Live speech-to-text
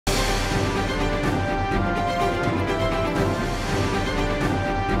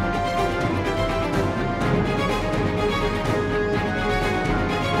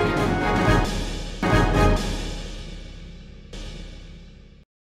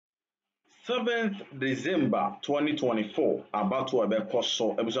7th December 2024 about to be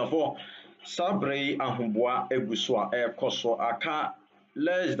koso ebusafo sabre ahumboa egusua koso aka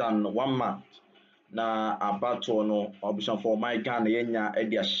less than 1 month na abato no obusafo my Ghana yenya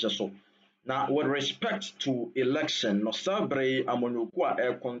edi ahye so na with respect to election no sabre amonyoku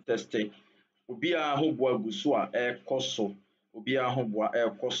a contest obi ahumboa egusua koso obi ahumboa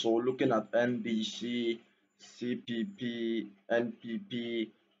koso looking at NDC CPP NPP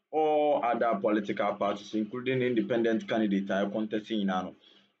all other political parties, including independent candidates, are contesting now.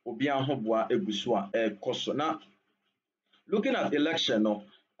 Obia Hobwa Egusua Koso. Now, looking at election, no,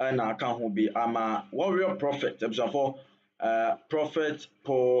 and I can't be ama warrior prophet, for prophet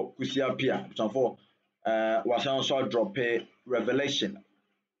for Kusi Appiah, for was also drop a revelation,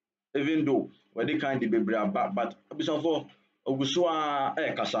 even though when they can't be back, but for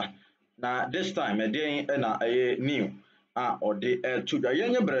Ogusua Kasa. Now, this time, a day and a new. Or the to the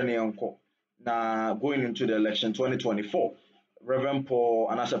young Brenny na going into the election 2024. Reverend Paul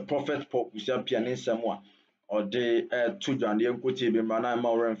and as a prophet Paul Kusi Appiah Samoa or the to the young Kuti Bimana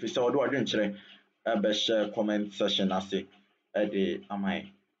Maura and Fisa or do I didn't share a comment session as the am I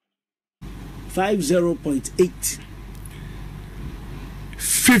 50.8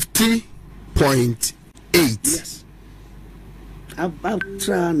 50.8 yes. About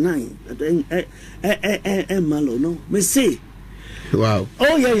 9. Malo, no? Me say. Wow.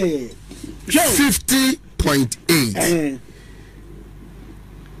 Oh, yeah. 50.8.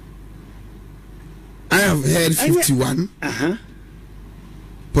 I have heard 51.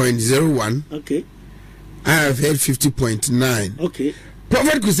 0.01. Okay. I have heard 50.9. Okay.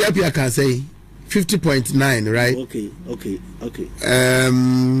 Prophet Kusi Appiah can say 50.9, right? Okay.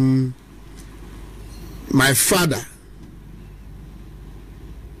 My father,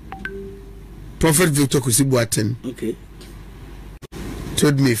 Prophet Victor Kusi Boateng,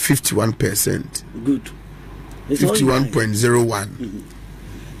 told me 51%. Good. 51.01.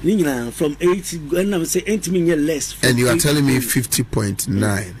 From 8, when I say 8 million less. And you are telling me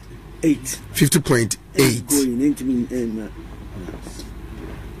 50.9. 8. 50.8.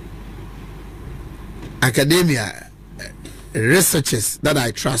 Academia, researchers that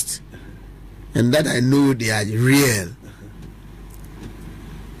I trust and that I know they are real.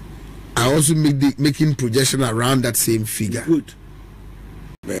 I also making projection around that same figure. Good.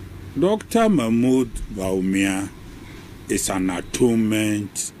 Dr. Mahmoud Bawumia is an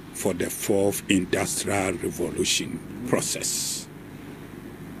atonement for the 4th industrial revolution process.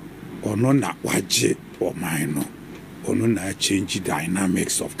 Ono na waje or minor. Ono na change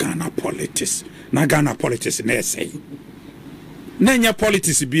dynamics of Ghana politics. Na Ghana politics na say. Na nya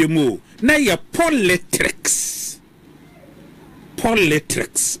politics be mo. Na ya politics.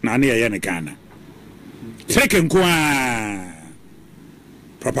 Politics na ne ya Ghana. Trek nkwa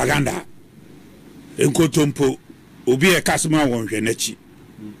propaganda. Enkotompo obi e kasuma wonhwe nachi.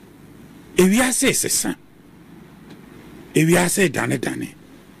 Ewiase sesa. Ewiase dane.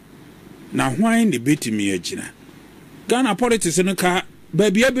 Na hwan ne betimi agina. Ghana politics no ka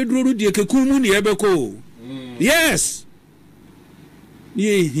baby abeduru de kekumu ne ebeko. Yes.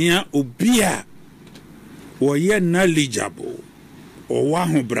 Ye hia obi a wo ye knowledgeable. O wa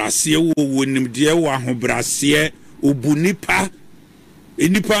ho brasie wo wonim de wo ho brasie obunipa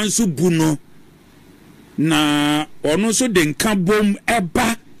enipa nso bu no na ono so de nka bom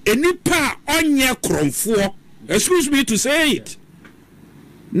eba enipa onye kromfo, excuse me to say it,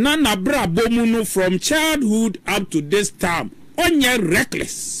 na bra bomu no from childhood up to this time onye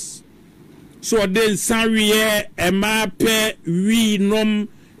reckless, so den sanwie emape wi nom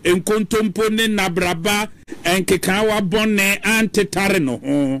enkontompo ne nabraba enkekawa bonne antetare no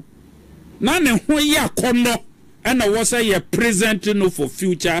ho na ne ho ya kono and was say a present no for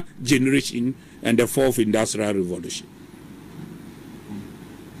future generation and the 4th industrial revolution.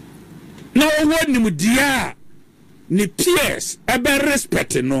 Now what ni dia ni peers ebe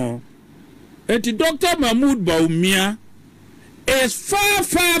respect no. And Dr. Mahmoud Bawumia is far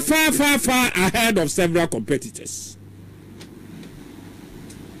ahead of several competitors.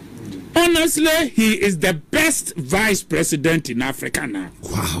 Honestly, he is the best vice president in Africa now.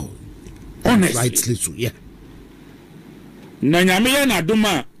 Wow. Honestly. Rightly so, yeah. Nanyamiya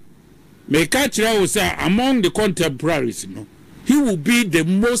Naduma may catch say among the contemporaries, he will be the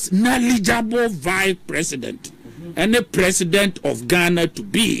most knowledgeable vice president and the president of Ghana to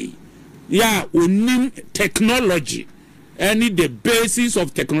be. Yeah, unim technology and the basis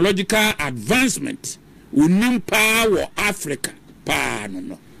of technological advancement. Unim power Africa.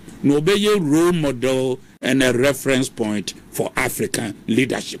 No be a role model and a reference point for African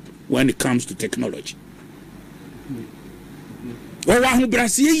leadership when it comes to technology. O wa hu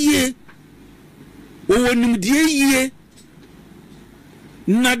brasie ye nim die yie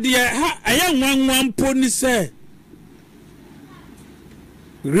na de aya nwanwan po ni say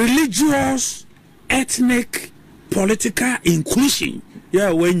religious ethnic political inclusion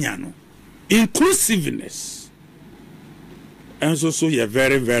wenya no inclusiveness and so you're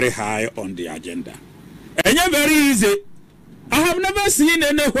very very high on the agenda and you're very easy. I have never seen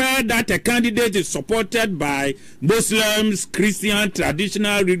anywhere that a candidate is supported by Muslims, Christian,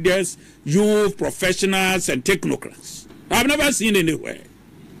 traditional leaders, youth, professionals, and technocrats. I have never seen anywhere.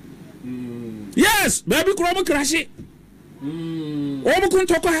 Yes, baby, Kurama Krashi.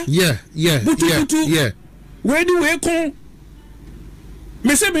 Yeah. Where do we come?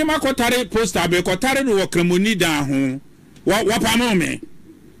 Me say me ma kotare poster be kotare no kremoni da ho. Wa pa me.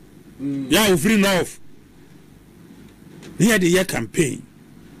 Ya free enough. Near the year campaign.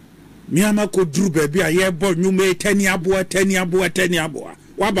 Miama ko dru baby a ye bo nyume tani aboa.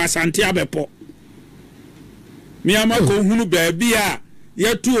 Wa ba sante abepo. Miama ko hunu baby a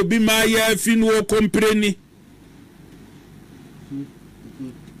ye tu obi ma ye fi no kompreni.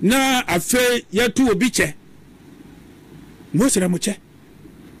 Na afe ye tu obi che. Mo sere mo che.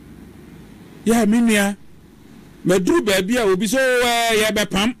 Ya minia. Me dru baby a obi so ye be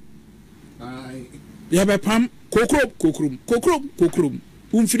pam. Ye be pam. Kokrom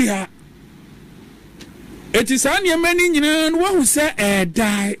umfiri ha it is an yemani nyina no who say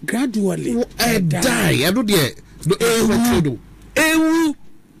die gradually die I do there ewu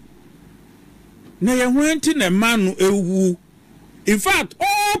na ye hwenti na manu ewu. In fact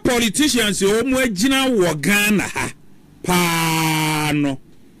all politicians omo agina wo Ghana ha pa no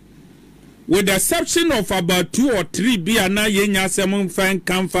with the exception of about 2 or 3 bia na yenya sem fan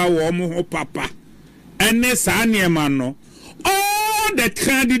kamfa wo mo ho papa. And all the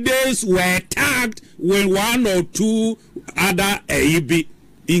candidates were tagged with 1 or 2 other AEB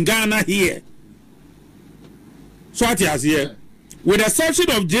in Ghana here. So what is here? With the exception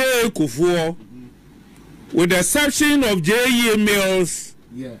of J.A. Kufuor, with the exception of J.E. Mills.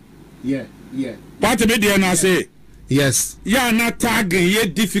 Yeah. What did you say? Yes. Yeah, not tagging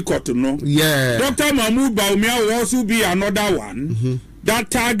yet difficult to know. Yeah. Dr. Mahmoud Bawumia will also be another one.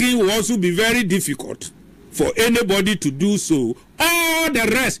 That tagging will also be very difficult for anybody to do so. All the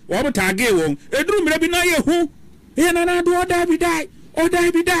rest, what tagging won? Edru maybe na ye who? Ye na na do order be die.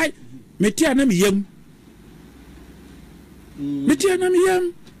 Metia na mi yam.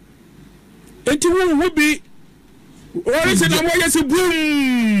 Enti won be. What is it? What is boom?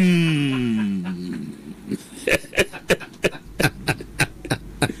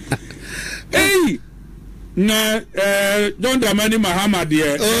 Hey. Na John Dramani Mahama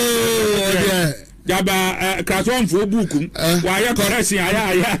there. Yeah. Jaba Kraswan for bukum. Why correction?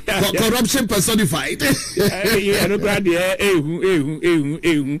 Corruption personified. Yeah, no crowd there.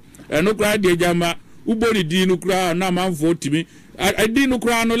 No crowd there. Jama uboni di no crowd na man vote me. I di no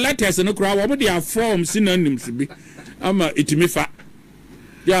crowd no letters no crowd. What they are form synonyms be. Ama itimi fa.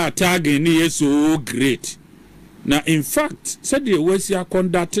 Yeah, tagging ni so great. Now in fact, said the way you are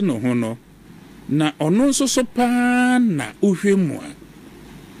conducting no hono. Na ono so pa na uhwemu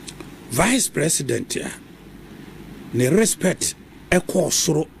vice president ya ne respect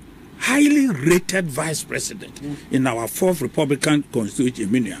ekosoro highly rated vice president in our 4th Republican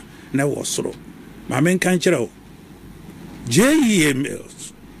constituency na wasoro ma men kan kire o J.E.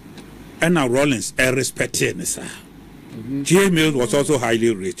 Mills and now Rollins respected nisa. J.E. Mills was also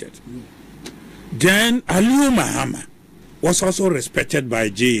highly rated. Then Aliyu Mahama was also respected by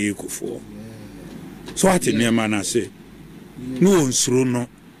J.E. Kufuor. So what in your man I say? No one's no.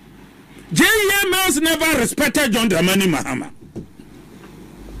 J.E. Mills never respected John Dramani Mahama.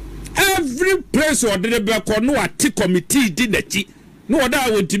 Every place or the back or no ati committee did the no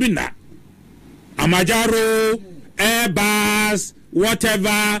other would be na. Amajaro, Airbus,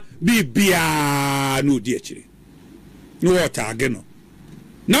 whatever, Bibia, no dear. No water again.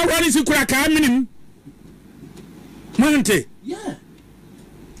 Now what is you crack minim? Monte. Yeah.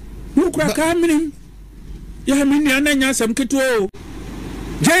 No crack minim. Ya mini ananya sam keto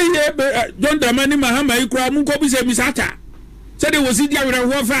J.E. John Dramani Mahama ikura mu ko bi se misata se de wosi dia were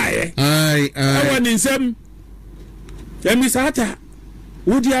ho faaye awan nsem ya misata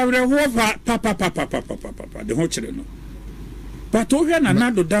wodi awre ho fa papa de ho kire no but o hwe na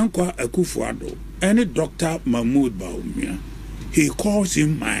nado danko Akufo-Addo any Dr. Mahmoud Bawumia he calls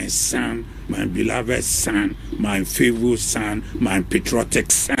him my son, my beloved son, my favorite son, my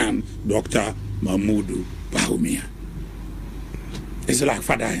patriotic son, Dr. Mahmoud Bawumia. It's like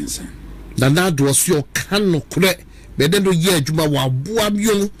father and son. That was your can correct. But then the year Juma wa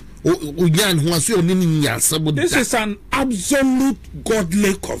buamyo uyan who was your nini. This is an absolute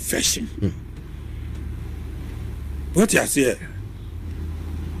godly confession. What you say?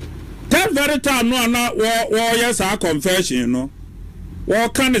 That very time no na yes our confession, you know.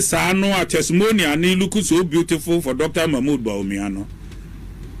 What kind of no testimonial ni look so beautiful for Dr. Mahmoud Bawumia no.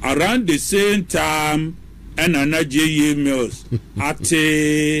 Around the same time and another emails at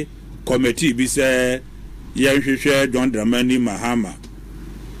a committee be say Yahweh John Dramani Mahama.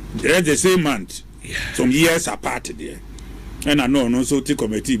 They're the same month. Some years apart there. And I know no so the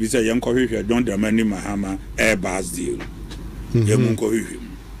committee be say John Dramani Mahama Airbus deal. Young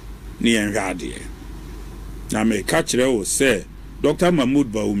ni enhade na me catch will say Dr.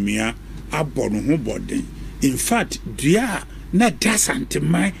 Mahmoud Bawumia abon ho boden. In fact dia na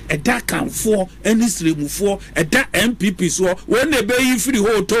dasanteman e da kanfo eni sremufo e da MPP so won e be yi free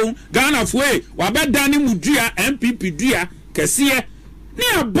hoton Ghana fo e wa be da ni mudua MPP dua kese ni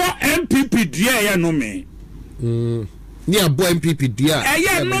abo MPP dua ya no me ni abo MPP dua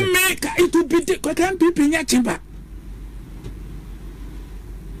ya no me ka itu bi ko kan MPP nya chimba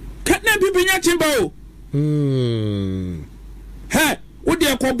kana MPP nya chimba o he wo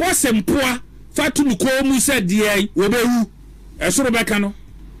de ko bo sempoa fatu nu ko mu se de wo be hu esoro beka no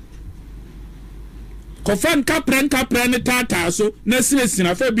kofan kapren tata so na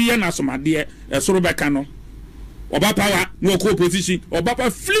sinesina fa bi ye na somade esoro beka no oba power no ko opposition oba pa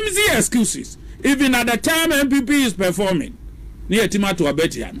flimsy excuses even at the time MPP is performing ni etima to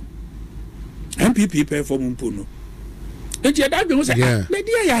abetia no MPP perform mpo eje da bi say na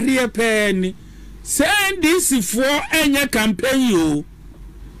dia yare pe ni send this for any campaign you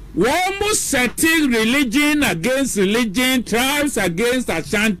one setting religion against religion, tribes against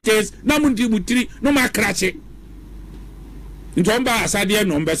Ashantis, na mundi mutiri no makrache. Ntomba asade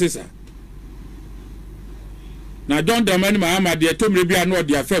no mbesesa. Na John Dramani Mahama de tomre bia no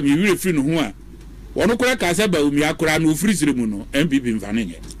de afam yi free no ho a. Wono kora ka se Bawumia kora no free sire mu no MPP mfane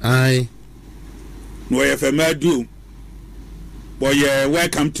nye. Aye. No ye fema do. Boy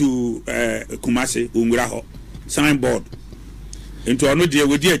welcome to Kumasi Ungra ho. Signboard. Into ono de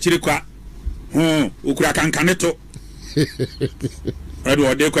wodi akire kwa okura kankane to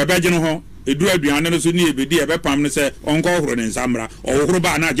edo de kwa beje no ho edu aduane no so ni ebedi ebepam no se onko horo ne nsamra ohoro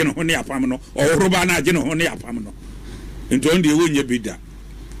ba na age no ho ne apam no ohoro ba na age no ho ne apam no into on de wonye bida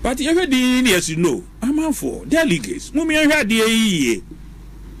but you heard the yes you know I'm for delegates mumi ahwa de yiye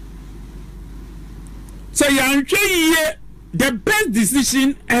so yanhwe the best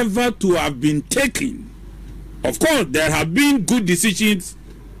decision ever to have been taken. Of course, there have been good decisions,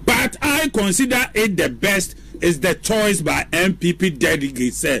 but I consider it the best is the choice by MPP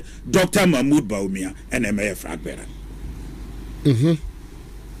delegates, Dr. Mahmoud Bawumia and MF Ragbera.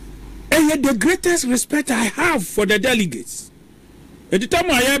 And yet the greatest respect I have for the delegates. At the time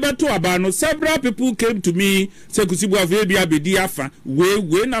I ever to Abano, several people came to me, say, Kusibu Avebia Bediafa,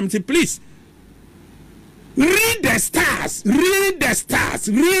 when I'm saying, please, read the stars, read the stars,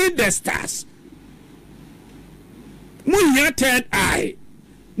 read the stars. Munya third eye.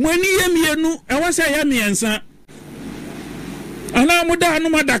 Mwani ye mienu, ewa se ya miensa. Ana muda anu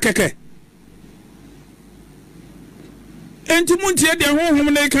mada keke. Enti munti ye de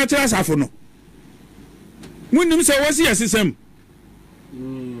honhom na ika kira safo no. Munim se wasi asisem.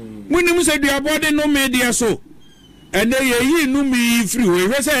 Munim se dua bode no media so. Ene ye yi no mi free we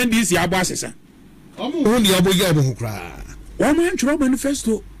hwese NDC abo asesa. Omo ni abo ye abo kra. Wa man tro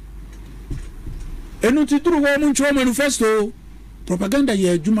manifesto. Enu tituru wo muncho manifesto propaganda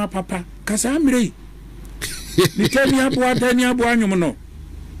ye adwuma papa kasa amre ni tani abo atani abo anyum no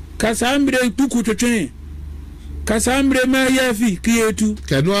kasa amre tuku twetwe kasa amre ma ya fi kietu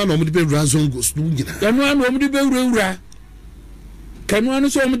kanu anu omde be wura zongo stu nyina kanu anu omde be wura kanu anu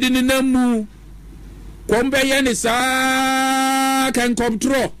so omde ni namu kombe ye ni sa kan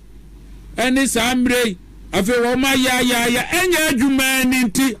kontro eni sa amre afi wo ma ya enya adwuma ni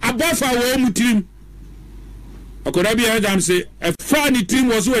nti abofa wo mutirim akorabi Adam say a funny team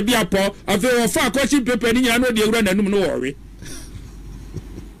was where dear Paul after far question paper ni no de ura nanum no worry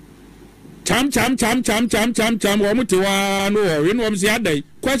cham wo mutewa no worry no say adai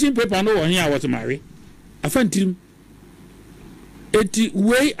question paper no here what marry afan team eti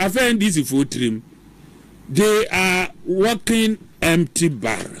way afan this for team they are working empty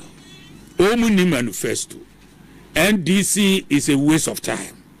barrel omuni manifesto NDC is a waste of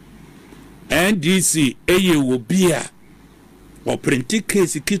time. NDC eye wo bia or printing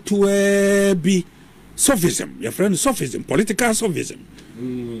case kitwe bi sophism your friend sophism political sophism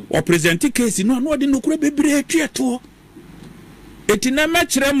or presenting case no de no kura bebre atweto etina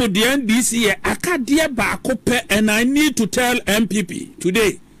machire mu de NDC ye akade ba akope and I need to tell MPP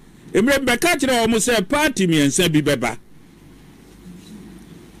today emre beka kire o mo say party mi ensa bi beba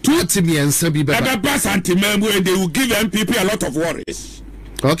 2 miɛnsa bi bɛba ɛbɛba santemam and they will give MPP a lot of worries.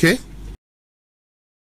 okay